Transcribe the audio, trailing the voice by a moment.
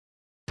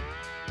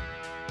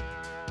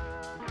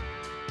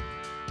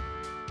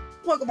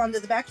Welcome on to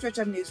the Backstretch.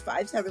 I'm News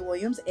 5's Heather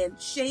Williams and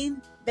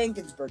Shane van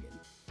Gisbergen.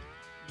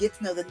 Get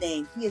to know the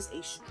name. He is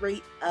a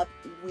straight-up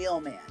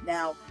wheelman.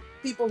 Now,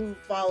 people who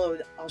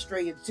followed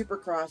Australian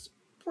Supercross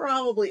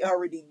probably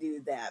already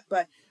knew that.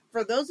 But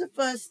for those of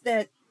us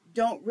that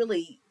don't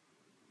really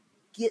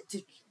get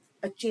to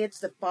a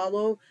chance to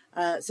follow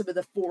some of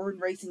the foreign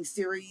racing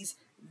series,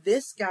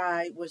 this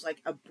guy was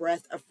like a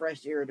breath of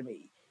fresh air to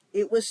me.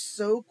 It was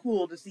so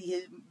cool to see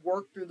him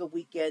work through the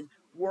weekend,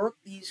 work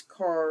these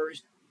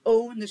cars,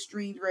 own the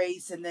street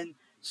race, and then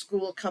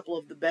school a couple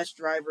of the best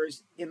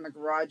drivers in the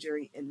garage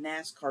area in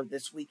NASCAR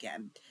this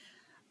weekend.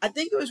 I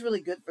think it was really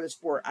good for the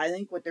sport. I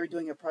think what they're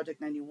doing at Project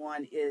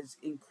 91 is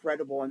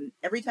incredible. And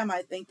every time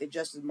I think that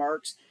Justin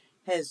Marks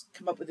has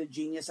come up with a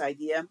genius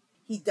idea,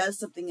 he does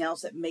something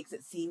else that makes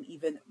it seem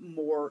even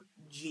more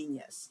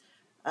genius.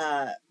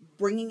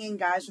 Bringing in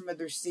guys from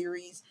other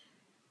series,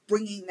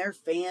 bringing their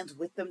fans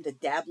with them to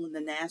dabble in the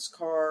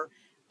NASCAR,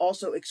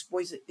 also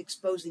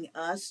exposing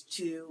us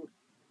to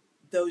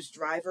those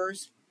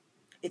drivers.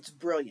 It's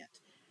brilliant.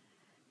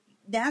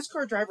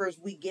 NASCAR drivers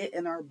we get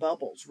in our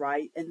bubbles,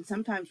 right? And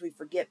sometimes we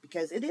forget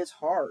because it is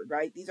hard,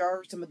 right? These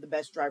are some of the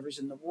best drivers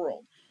in the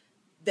world.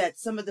 That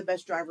some of the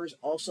best drivers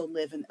also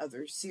live in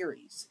other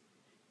series.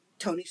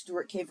 Tony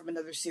Stewart came from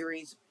another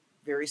series,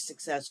 very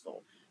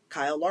successful.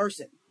 Kyle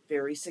Larson,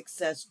 very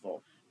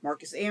successful.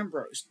 Marcus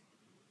Ambrose,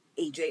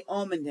 AJ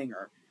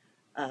Allmendinger,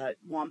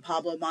 Juan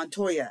Pablo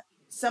Montoya.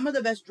 Some of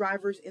the best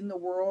drivers in the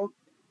world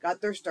got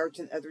their starts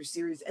in other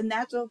series, and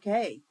that's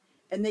okay.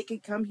 And they can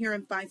come here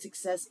and find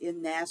success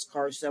in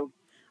NASCAR. So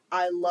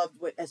I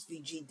loved what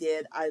SVG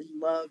did. I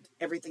loved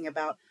everything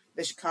about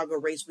the Chicago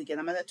race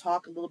weekend. I'm going to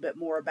talk a little bit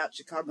more about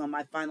Chicago in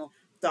my final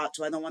thoughts,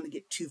 so I don't want to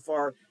get too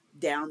far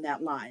down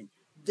that line.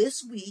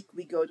 This week,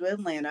 we go to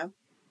Atlanta.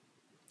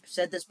 I've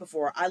said this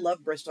before. I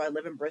love Bristol. I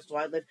live in Bristol.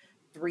 I live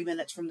 3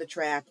 minutes from the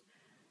track.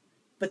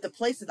 But the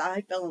place that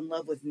I fell in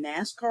love with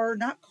NASCAR,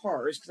 not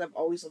cars, because I've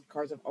always loved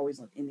cars, I've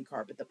always loved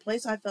IndyCar, but the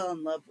place I fell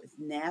in love with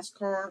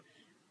NASCAR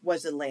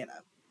was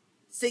Atlanta.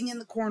 Sitting in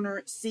the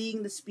corner,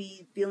 seeing the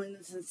speed, feeling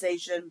the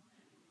sensation.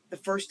 The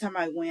first time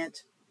I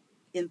went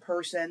in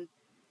person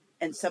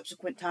and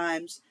subsequent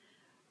times,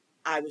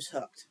 I was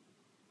hooked.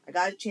 I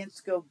got a chance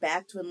to go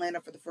back to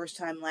Atlanta for the first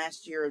time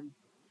last year in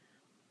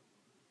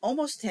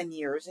almost 10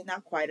 years, and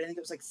not quite, I think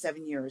it was like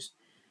 7 years.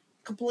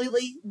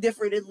 Completely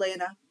different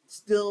Atlanta.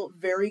 Still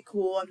very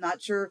cool. I'm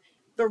not sure.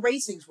 The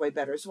racing's way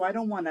better, so I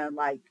don't want to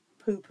like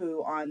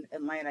poo-poo on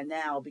Atlanta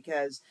now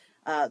because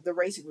the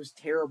racing was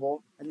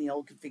terrible in the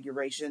old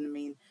configuration. I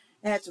mean,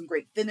 it had some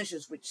great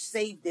finishes which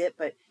saved it,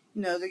 but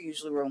you know, there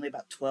usually were only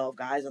about 12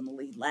 guys on the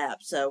lead lap.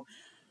 So,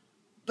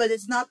 but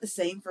it's not the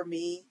same for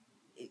me.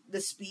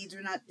 The speeds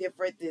are not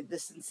different. The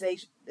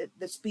sensation,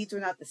 the speeds are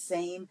not the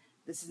same.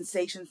 The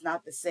sensation's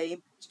not the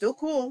same. Still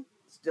cool.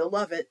 Still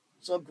love it.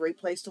 Still a great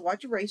place to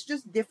watch a race.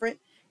 Just different.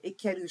 It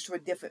caters to a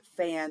different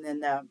fan,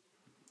 and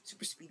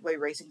super speedway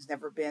racing's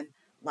never been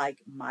like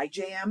my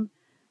jam.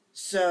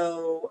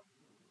 So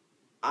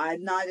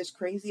I'm not as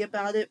crazy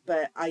about it,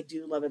 but I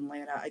do love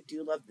Atlanta. I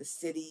do love the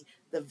city,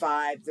 the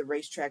vibe, the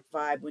racetrack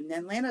vibe. When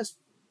Atlanta's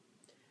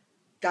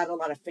got a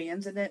lot of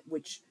fans in it,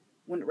 which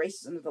when it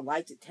races under the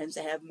lights, it tends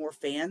to have more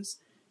fans.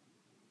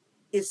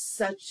 It's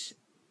such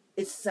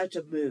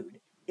a mood.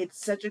 It's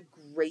such a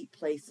great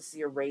place to see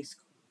a race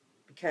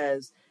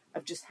because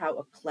of just how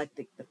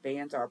eclectic the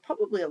fans are.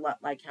 Probably a lot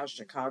like how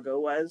Chicago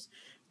was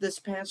this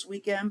past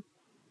weekend.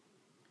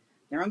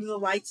 They're under the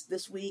lights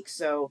this week,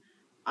 so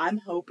I'm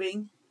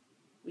hoping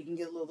we can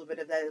get a little bit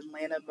of that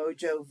Atlanta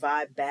mojo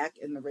vibe back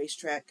in the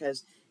racetrack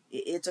because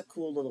it's a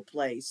cool little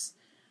place.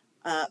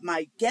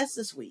 My guest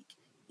this week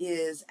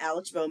is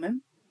Alex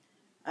Bowman.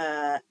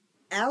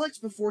 Alex,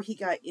 before he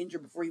got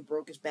injured, before he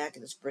broke his back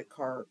in a sprint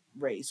car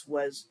race,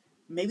 was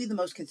maybe the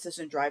most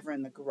consistent driver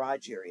in the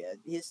garage area.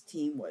 His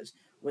team was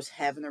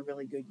having a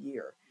really good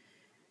year.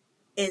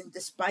 And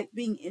despite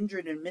being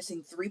injured and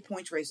missing 3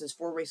 points races,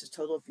 4 races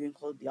total if you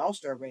include the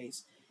All-Star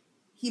race,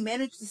 he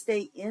managed to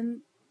stay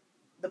in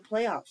the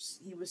playoffs.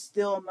 He was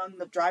still among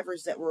the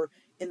drivers that were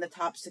in the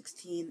top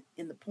 16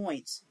 in the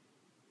points.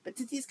 But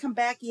since he's come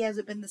back, he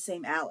hasn't been the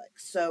same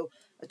Alex. So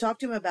I talked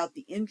to him about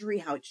the injury,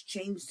 how it's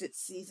changed its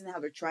season, how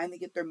they're trying to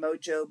get their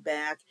mojo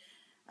back,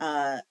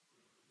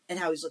 and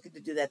how he's looking to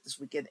do that this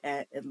weekend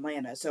at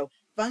Atlanta. So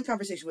fun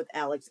conversation with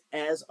Alex,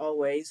 as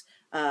always.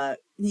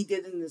 He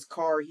did it in his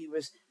car. He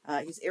was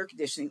his air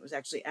conditioning was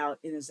actually out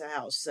in his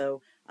house.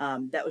 So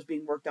that was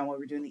being worked on while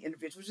we were doing the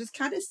interviews, which is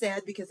kind of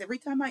sad because every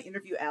time I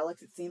interview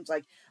Alex, it seems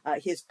like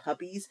his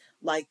puppies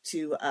like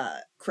to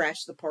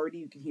crash the party.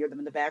 You can hear them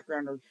in the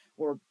background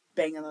or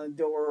banging on the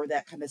door or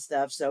that kind of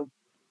stuff. So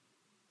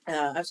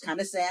I was kind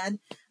of sad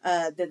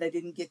that I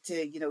didn't get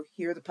to,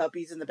 hear the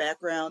puppies in the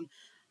background.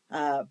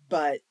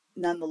 But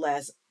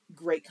nonetheless,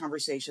 great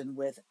conversation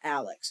with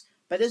Alex.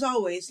 But as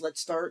always, let's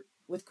start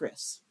with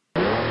Chris.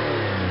 We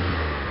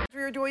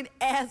are joined,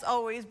 as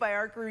always, by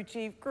our crew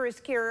chief, Chris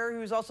Carrier,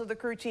 who's also the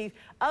crew chief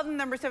of the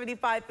number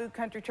 75 Food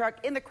Country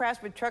Truck in the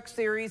Craftsman Truck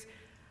Series.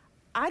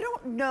 I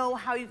don't know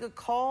how you could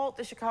call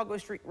the Chicago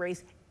Street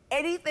Race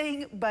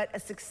anything but a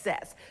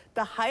success.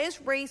 The highest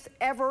race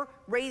ever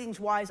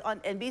ratings-wise on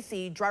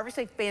NBC. Driver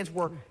Safe fans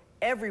were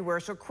everywhere.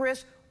 So,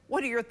 Chris,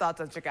 what are your thoughts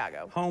on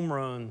Chicago? Home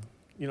run.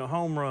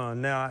 Home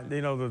run. Now, the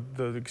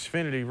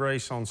Xfinity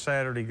race on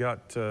Saturday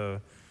got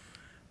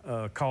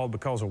called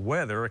because of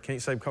weather. I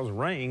can't say because of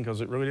rain,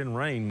 because it really didn't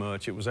rain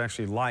much. It was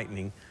actually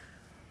lightning.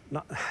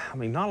 Not a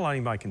lot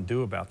anybody can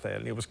do about that.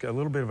 And it was a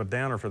little bit of a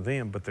downer for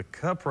them. But the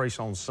Cup race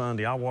on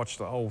Sunday, I watched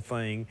the whole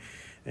thing.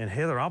 And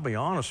Heather, I'll be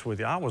honest with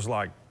you, I was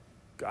like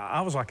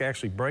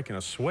actually breaking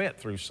a sweat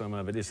through some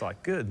of it. It's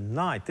like, good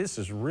night, this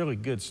is really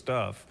good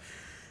stuff.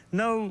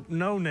 No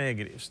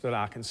negatives that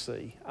I can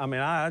see. I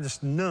mean, I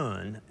just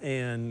none.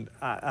 And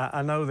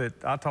I know that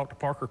I talked to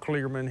Parker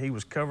Clearman. He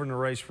was covering the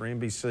race for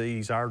NBC.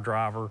 He's our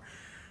driver.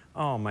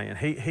 Oh man,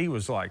 he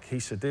was like, he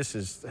said,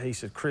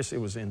 Chris,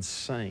 it was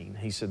insane.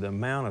 He said the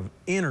amount of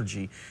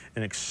energy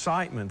and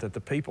excitement that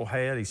the people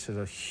had. He said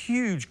a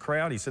huge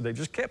crowd. He said they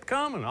just kept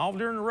coming all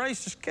during the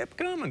race, just kept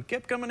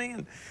coming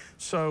in.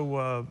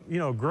 So,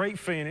 great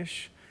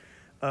finish.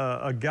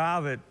 A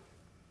guy that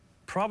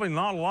probably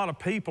not a lot of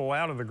people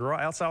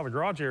outside the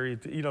garage area,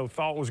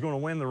 thought was going to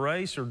win the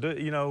race,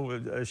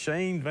 or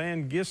Shane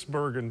van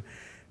Gisbergen.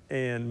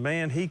 And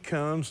man, he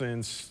comes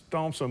and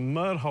stomps a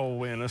mud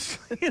hole in us,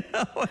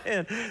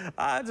 and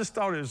I just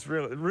thought it was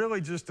really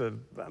just a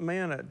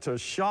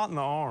shot in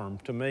the arm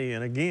to me.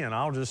 And again,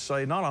 I'll just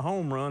say not a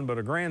home run, but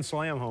a grand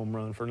slam home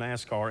run for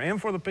NASCAR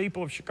and for the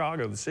people of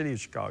Chicago, the city of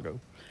Chicago.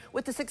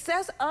 With the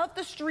success of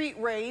the street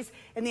race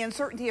and the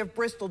uncertainty of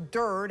Bristol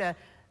dirt, a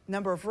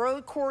number of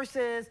road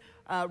courses,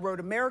 Road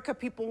America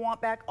people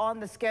want back on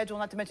the schedule,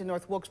 not to mention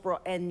North Wilkesboro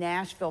and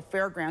Nashville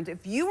Fairgrounds.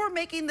 If you were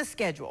making the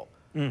schedule,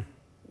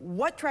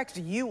 what tracks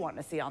do you want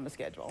to see on the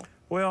schedule?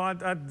 Well,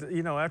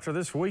 after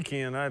this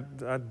weekend, I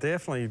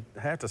definitely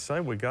have to say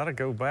we got to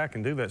go back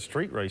and do that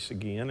street race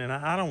again. And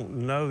I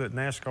don't know that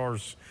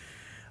NASCAR's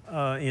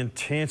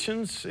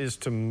intentions is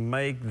to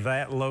make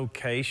that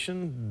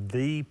location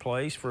the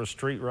place for a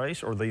street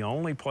race or the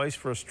only place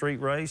for a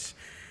street race.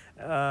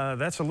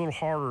 That's a little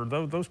harder.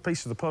 Those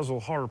pieces of the puzzle are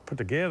harder to put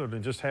together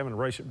than just having a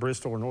race at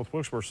Bristol or North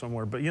Wilkesboro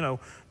somewhere. But,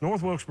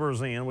 North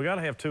Wilkesboro's in. We got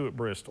to have two at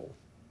Bristol.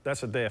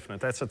 That's a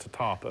definite. That's at the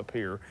top up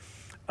here.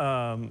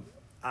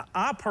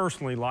 I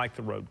personally like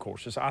the road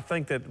courses. I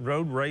think that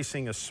road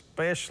racing,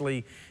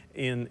 especially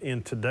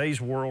in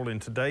today's world, in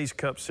today's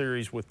Cup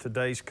Series with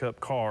today's Cup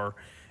car,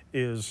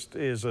 is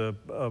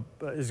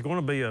going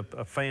to be a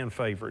fan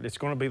favorite. It's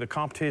going to be, the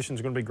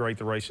competition's going to be great.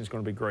 The racing's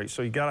going to be great.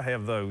 So you got to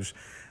have those.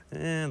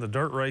 And the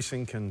dirt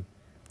racing can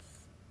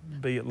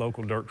be at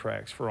local dirt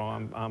tracks for all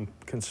I'm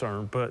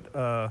concerned. But,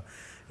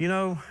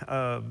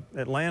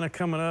 Atlanta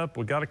coming up,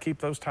 we got to keep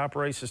those type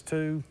races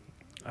too.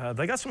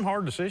 They got some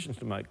hard decisions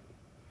to make.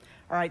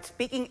 All right,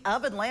 speaking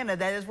of Atlanta,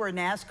 that is where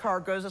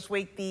NASCAR goes this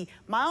week. The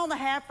mile and a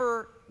half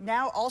are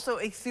now also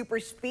a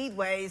super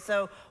speedway.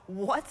 So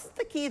what's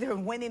the key to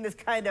winning this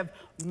kind of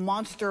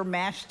monster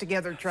mashed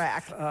together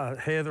track?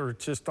 Heather,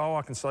 just all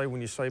I can say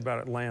when you say about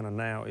Atlanta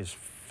now is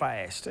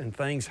fast, and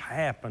things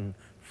happen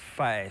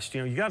fast.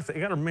 You got to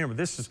remember,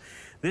 this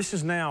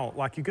is now,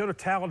 like, you go to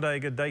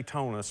Talladega,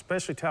 Daytona,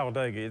 especially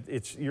Talladega,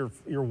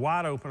 you're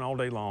wide open all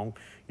day long.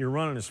 You're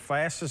running as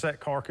fast as that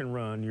car can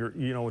run.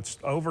 It's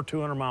over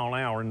 200 mile an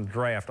hour in the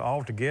draft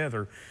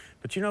altogether.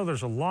 But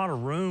there's a lot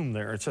of room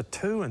there. It's a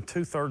 2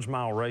 2/3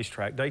 mile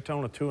racetrack,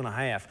 Daytona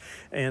 2.5.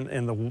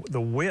 And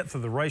the width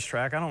of the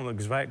racetrack, I don't know the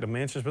exact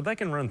dimensions, but they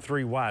can run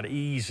 3 wide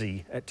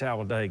easy at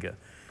Talladega.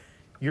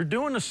 You're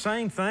doing the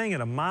same thing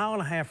at a 1.5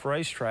 mile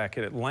racetrack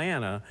at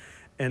Atlanta,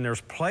 and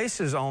there's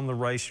places on the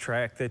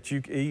racetrack that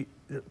you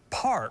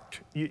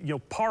parked.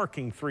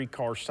 Parking 3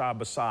 cars side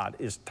by side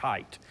is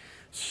tight.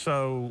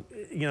 So,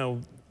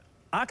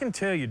 I can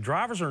tell you,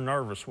 drivers are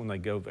nervous when they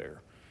go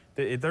there.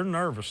 They're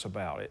nervous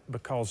about it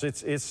because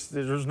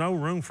there's no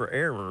room for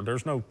error.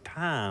 There's no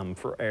time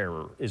for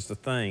error is the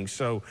thing.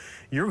 So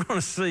you're going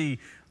to see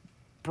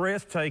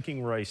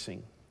breathtaking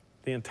racing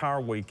the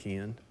entire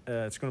weekend.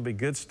 It's going to be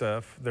good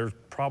stuff. There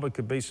probably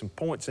could be some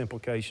points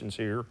implications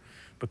here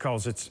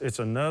because it's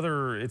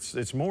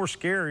more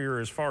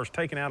scarier as far as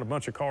taking out a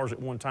bunch of cars at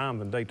one time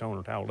than Daytona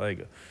or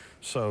Talladega.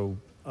 So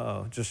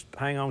just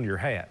hang on to your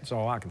hat. That's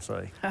all I can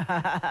say.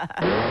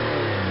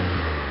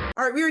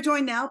 All right, we are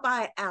joined now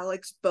by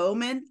Alex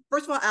Bowman.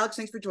 First of all, Alex,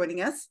 thanks for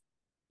joining us.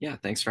 Yeah,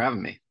 thanks for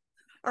having me.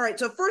 All right,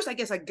 so first, I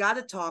guess I got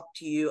to talk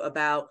to you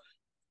about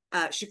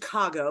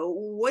Chicago.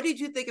 What did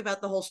you think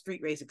about the whole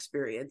street race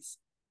experience?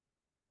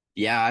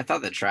 Yeah, I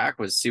thought the track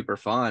was super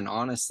fun,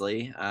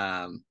 honestly.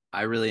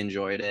 I really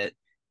enjoyed it.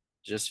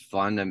 Just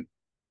fun to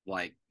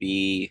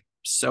be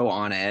so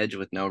on edge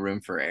with no room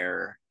for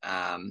error.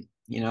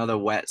 The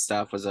wet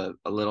stuff was a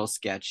little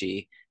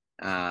sketchy.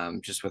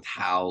 Just with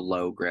how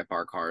low grip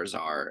our cars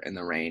are in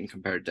the rain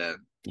compared to,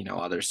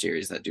 other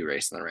series that do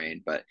race in the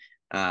rain. But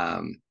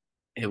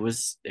it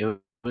was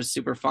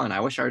super fun.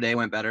 I wish our day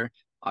went better.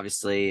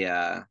 Obviously,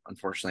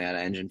 unfortunately, I had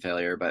an engine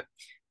failure, but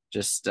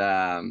just,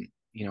 I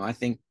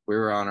think we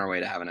were on our way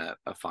to having a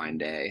fine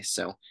day.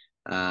 So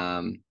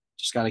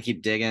just got to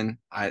keep digging.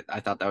 I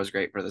thought that was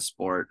great for the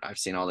sport. I've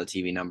seen all the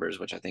TV numbers,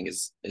 which I think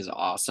is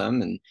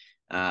awesome. And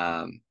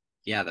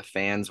yeah, the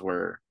fans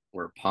were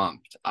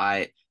pumped.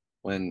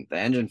 When the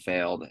engine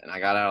failed and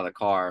I got out of the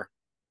car,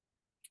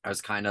 I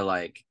was kind of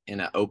like in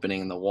an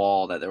opening in the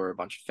wall that there were a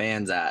bunch of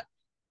fans at,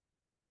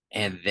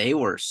 and they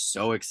were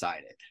so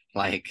excited.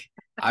 Like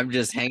I'm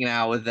just hanging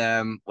out with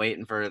them,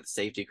 waiting for the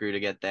safety crew to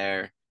get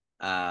there.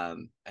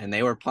 And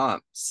they were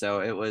pumped. So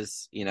it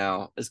was,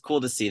 it's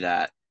cool to see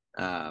that.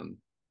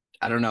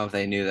 I don't know if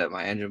they knew that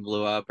my engine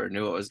blew up or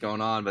knew what was going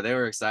on, but they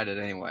were excited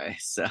anyway.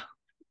 So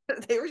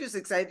they were just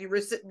excited. You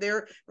were sitting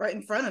there right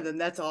in front of them.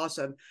 That's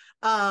awesome.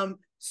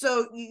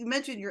 So you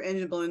mentioned your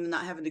engine blowing and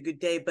not having a good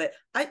day, but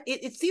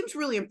it seems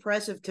really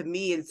impressive to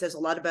me and says a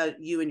lot about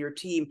you and your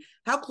team,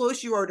 how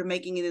close you are to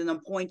making it in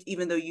on points,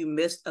 even though you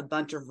missed a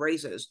bunch of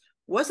races.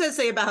 What's that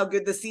say about how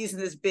good the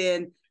season has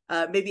been,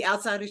 maybe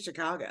outside of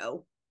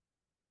Chicago?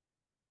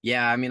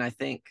 Yeah, I mean, I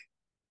think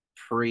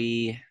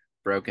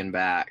pre-broken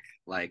back,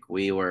 like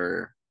we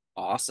were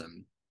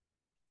awesome.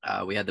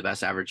 We had the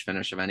best average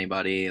finish of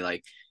anybody,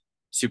 like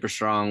super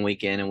strong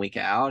week in and week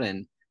out.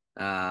 And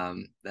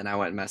then I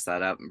went and messed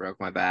that up and broke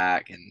my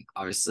back. And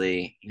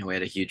obviously, we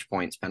had a huge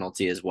points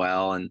penalty as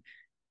well and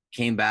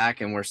came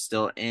back and we're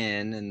still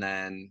in. And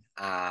then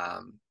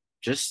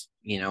just,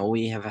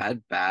 we have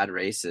had bad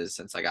races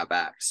since I got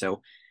back.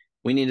 So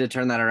we need to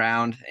turn that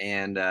around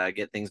and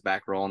get things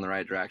back rolling the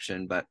right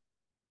direction. But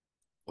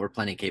we're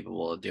plenty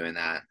capable of doing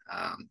that.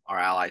 Our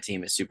ally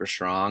team is super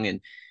strong. And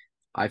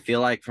I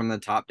feel like from the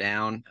top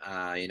down,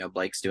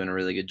 Blake's doing a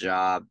really good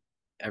job.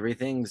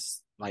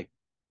 Everything's like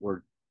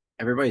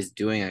everybody's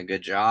doing a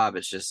good job.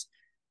 It's just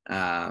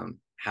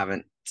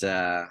haven't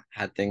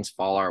had things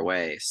fall our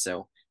way.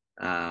 So,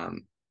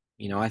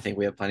 I think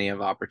we have plenty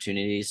of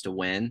opportunities to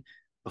win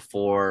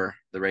before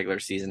the regular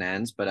season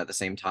ends. But at the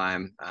same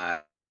time,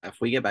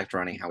 if we get back to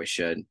running how we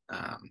should,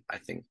 I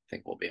think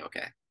we'll be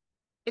okay.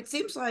 It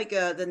seems like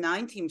the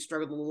 9 team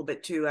struggled a little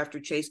bit too after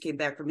Chase came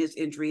back from his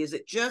injury. Is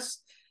it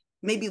just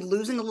maybe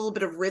losing a little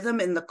bit of rhythm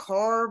in the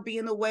car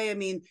being away? I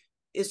mean,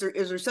 is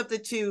there something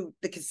to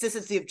the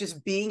consistency of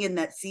just being in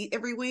that seat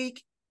every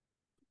week?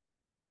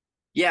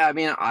 Yeah, I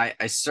mean,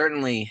 I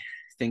certainly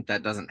think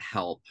that doesn't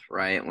help,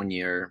 right?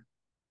 When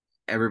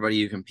everybody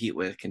you compete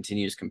with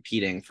continues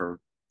competing for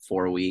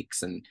 4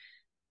 weeks and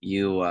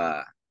you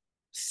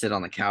sit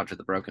on the couch with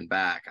a broken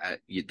back,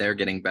 they're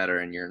getting better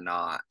and you're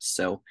not.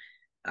 So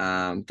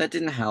that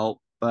didn't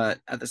help. But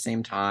at the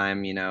same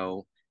time,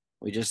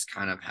 we just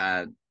kind of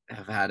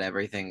have had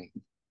everything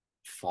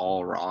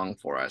fall wrong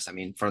for us. I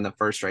mean, from the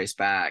first race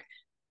back,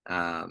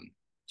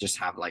 just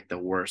have like the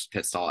worst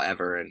pit stall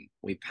ever. And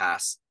we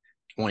passed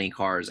 20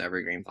 cars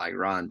every green flag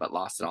run, but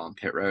lost it all on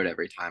pit road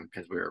every time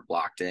because we were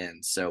blocked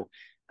in. So,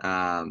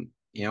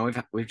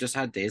 we've just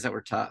had days that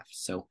were tough.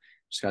 So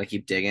just got to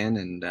keep digging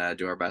and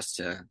do our best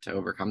to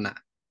overcome that.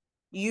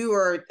 You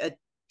are a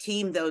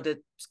team, though,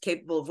 that's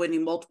capable of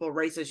winning multiple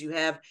races. You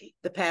have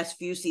the past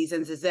few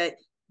seasons. Does that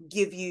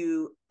give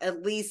you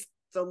at least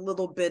a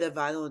little bit of,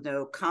 I don't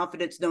know,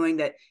 confidence knowing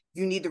that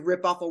you need to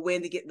rip off a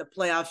win to get in the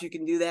playoffs? You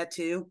can do that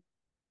too.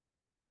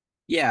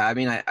 Yeah, I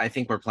mean, I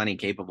think we're plenty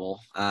capable.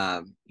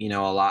 A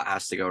lot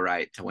has to go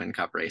right to win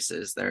cup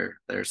races.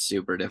 They're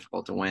super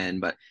difficult to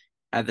win, but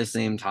at the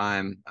same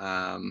time,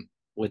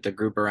 with the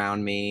group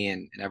around me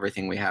and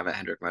everything we have at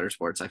Hendrick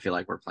Motorsports, I feel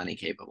like we're plenty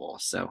capable.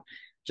 So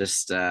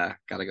just got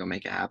to go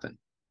make it happen.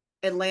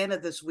 Atlanta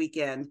this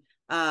weekend.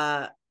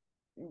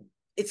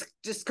 It's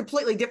just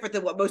completely different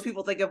than what most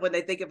people think of when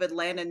they think of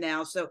Atlanta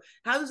now. So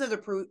how does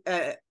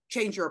that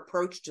change your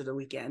approach to the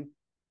weekend?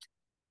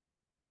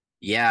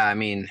 Yeah, I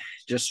mean,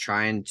 just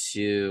trying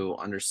to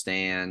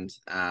understand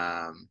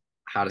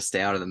how to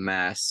stay out of the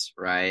mess,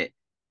 right?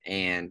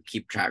 And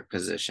keep track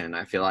position.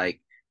 I feel like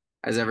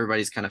as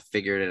everybody's kind of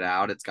figured it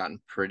out, it's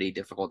gotten pretty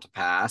difficult to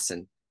pass.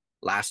 And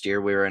last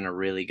year we were in a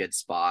really good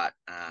spot,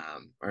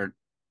 or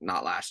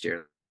not last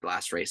year,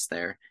 last race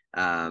there,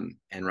 and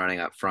running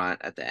up front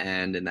at the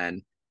end. And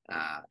then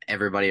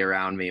everybody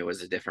around me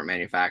was a different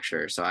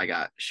manufacturer. So I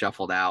got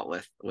shuffled out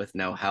with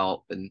no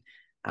help. And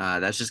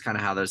that's just kind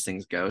of how those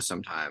things go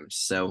sometimes.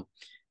 So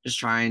just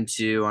trying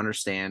to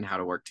understand how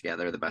to work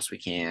together the best we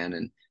can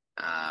and,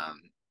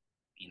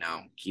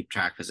 keep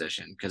track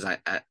position. Because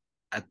at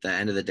the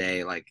end of the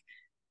day, like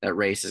that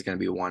race is going to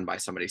be won by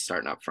somebody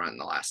starting up front in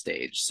the last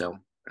stage. So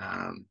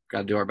got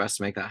to do our best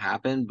to make that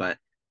happen. But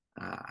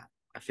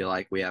I feel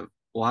like we'll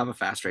have a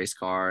fast race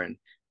car and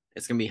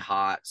it's going to be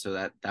hot. So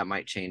that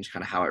might change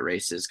kind of how it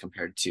races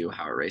compared to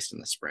how it raced in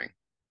the spring.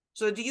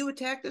 So do you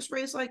attack this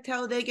race like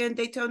Talladega and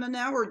Daytona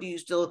now, or do you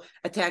still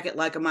attack it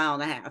like a mile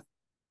and a half?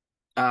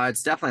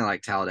 It's definitely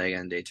like Talladega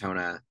and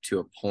Daytona to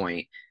a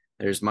point.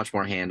 There's much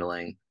more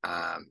handling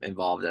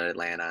involved at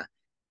Atlanta.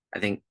 I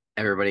think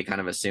everybody kind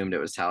of assumed it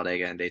was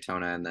Talladega and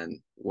Daytona and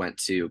then went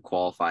to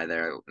qualify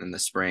there in the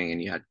spring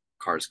and you had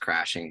cars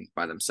crashing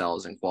by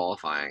themselves in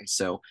qualifying.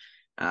 So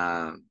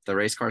the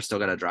race car still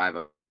got to drive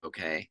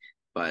okay.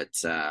 But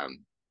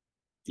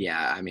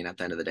yeah, I mean, at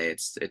the end of the day,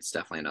 it's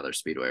definitely another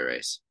speedway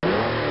race.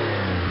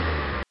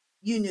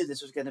 you knew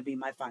this was going to be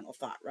my final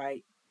thought,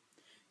 right?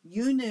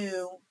 You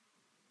knew,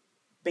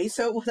 based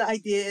on what I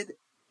did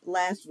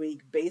last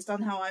week, based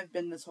on how I've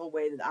been this whole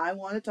way, that I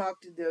want to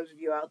talk to those of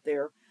you out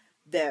there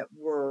that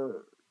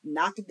were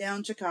knocking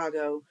down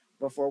Chicago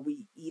before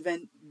we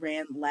even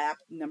ran lap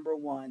number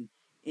 1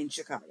 in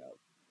Chicago.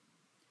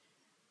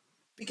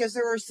 Because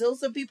there are still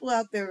some people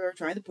out there that are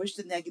trying to push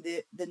the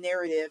negative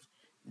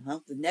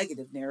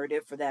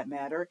narrative for that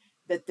matter,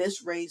 that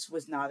this race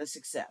was not a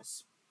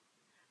success.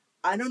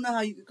 I don't know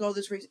how you could call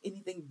this race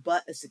anything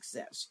but a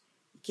success.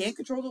 You can't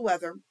control the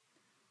weather.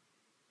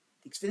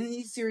 The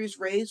Xfinity Series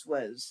race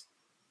was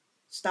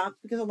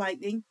stopped because of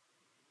lightning.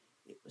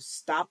 It was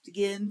stopped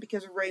again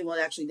because of rain. Well,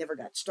 it actually never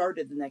got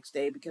started the next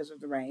day because of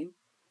the rain.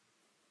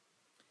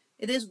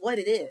 It is what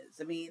it is.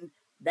 I mean,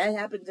 that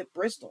happens at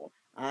Bristol.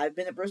 I've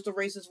been at Bristol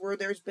races where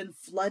there's been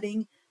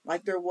flooding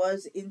like there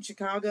was in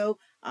Chicago.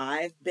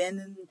 I've been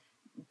in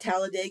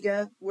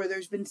Talladega where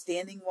there's been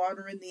standing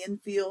water in the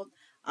infield.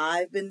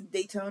 I've been in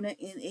Daytona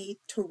in a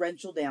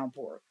torrential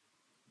downpour.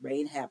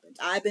 Rain happens.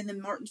 I've been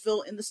in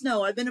Martinsville in the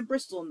snow. I've been in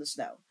Bristol in the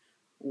snow.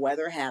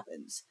 Weather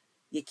happens.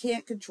 You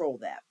can't control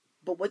that.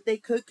 But what they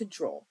could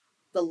control,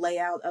 the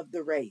layout of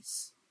the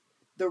race,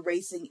 the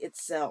racing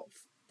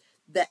itself,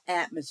 the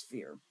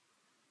atmosphere,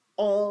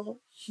 all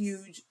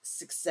huge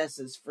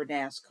successes for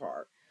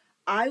NASCAR.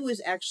 I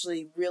was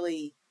actually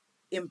really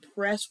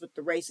impressed with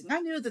the racing.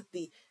 I knew that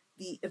the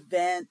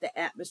event, the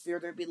atmosphere,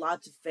 there'd be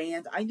lots of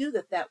fans. I knew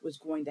that that was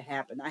going to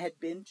happen. I had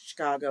been to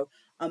Chicago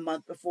a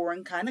month before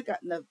and kind of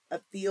gotten a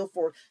feel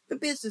for the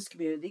business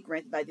community.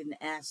 Granted, I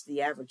didn't ask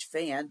the average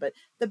fan, but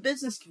the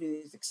business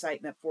community's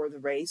excitement for the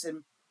race,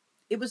 and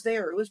it was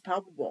there. It was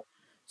palpable.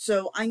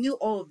 So I knew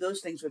all of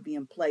those things would be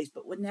in place,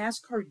 but what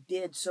NASCAR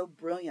did so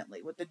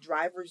brilliantly, what the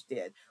drivers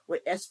did,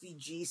 what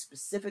SVG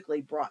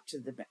specifically brought to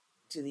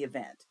the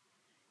event,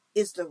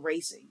 is the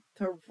racing.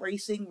 The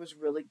racing was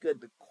really good.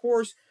 The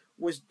course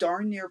was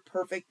darn near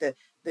perfect.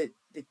 The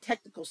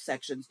technical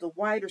sections, the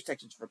wider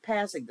sections for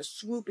passing, the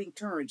swooping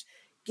turns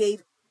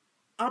gave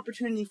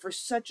opportunity for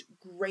such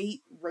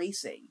great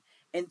racing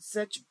and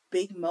such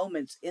big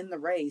moments in the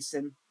race.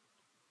 And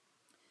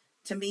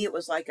to me, it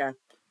was like a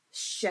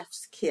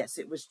chef's kiss.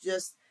 It was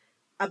just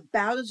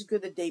about as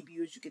good a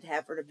debut as you could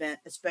have for an event,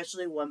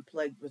 especially one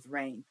plagued with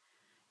rain.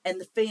 And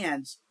the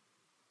fans,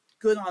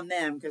 good on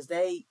them, because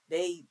they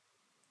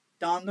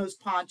donned those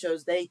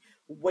ponchos, they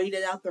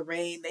waited out the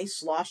rain, they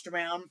sloshed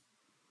around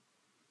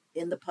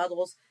in the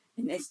puddles,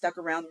 and they stuck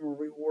around and were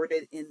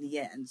rewarded in the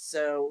end.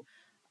 So,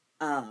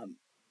 I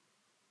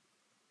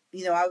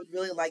would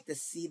really like to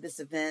see this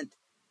event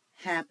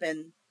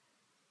happen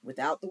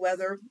without the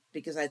weather,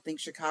 because I think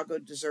Chicago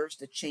deserves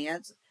the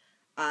chance.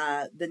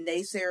 The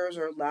naysayers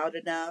are loud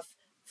enough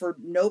for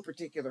no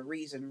particular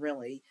reason,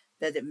 really,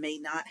 that it may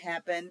not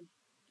happen.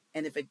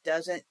 And if it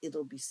doesn't,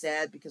 it'll be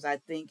sad, because I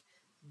think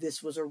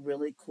this was a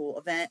really cool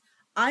event.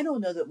 I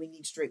don't know that we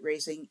need straight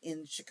racing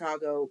in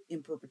Chicago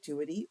in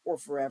perpetuity or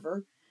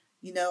forever.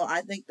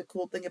 I think the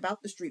cool thing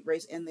about the street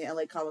race and the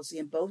LA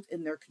Coliseum, both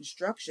in their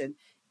construction,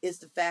 is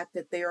the fact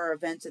that they are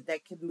events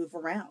that can move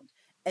around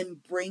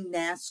and bring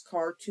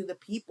NASCAR to the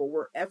people,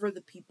 wherever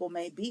the people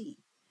may be.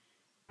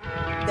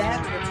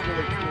 That's what's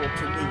really cool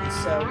to me.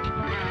 So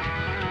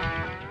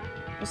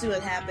we'll see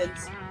what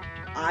happens.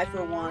 I,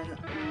 for one,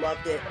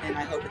 loved it, and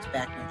I hope it's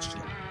back next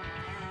year.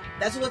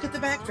 That's a look at the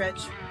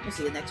backstretch. We'll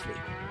see you next week.